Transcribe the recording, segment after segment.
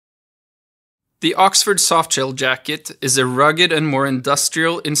The Oxford Softshell jacket is a rugged and more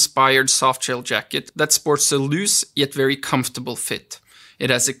industrial-inspired softshell jacket that sports a loose yet very comfortable fit. It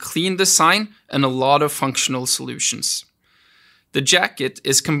has a clean design and a lot of functional solutions. The jacket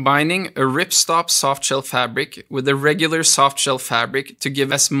is combining a ripstop softshell fabric with a regular softshell fabric to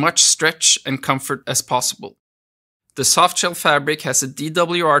give as much stretch and comfort as possible. The softshell fabric has a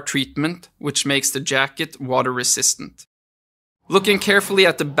DWR treatment, which makes the jacket water resistant. Looking carefully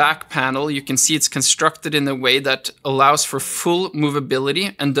at the back panel, you can see it's constructed in a way that allows for full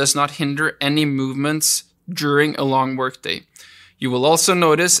movability and does not hinder any movements during a long workday. You will also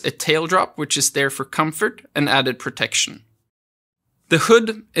notice a tail drop, which is there for comfort and added protection. The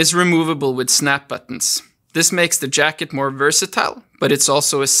hood is removable with snap buttons. This makes the jacket more versatile, but it's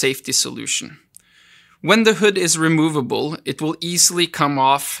also a safety solution. When the hood is removable, it will easily come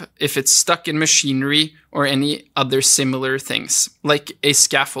off if it's stuck in machinery or any other similar things, like a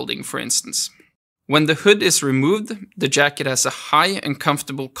scaffolding for instance. When the hood is removed, the jacket has a high and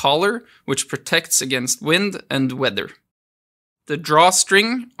comfortable collar which protects against wind and weather. The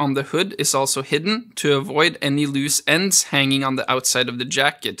drawstring on the hood is also hidden to avoid any loose ends hanging on the outside of the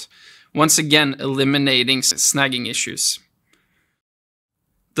jacket, once again eliminating snagging issues.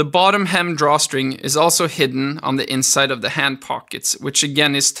 The bottom hem drawstring is also hidden on the inside of the hand pockets, which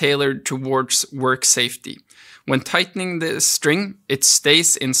again is tailored towards work safety. When tightening the string, it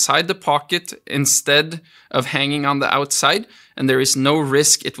stays inside the pocket instead of hanging on the outside, and there is no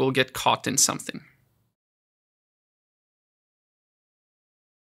risk it will get caught in something.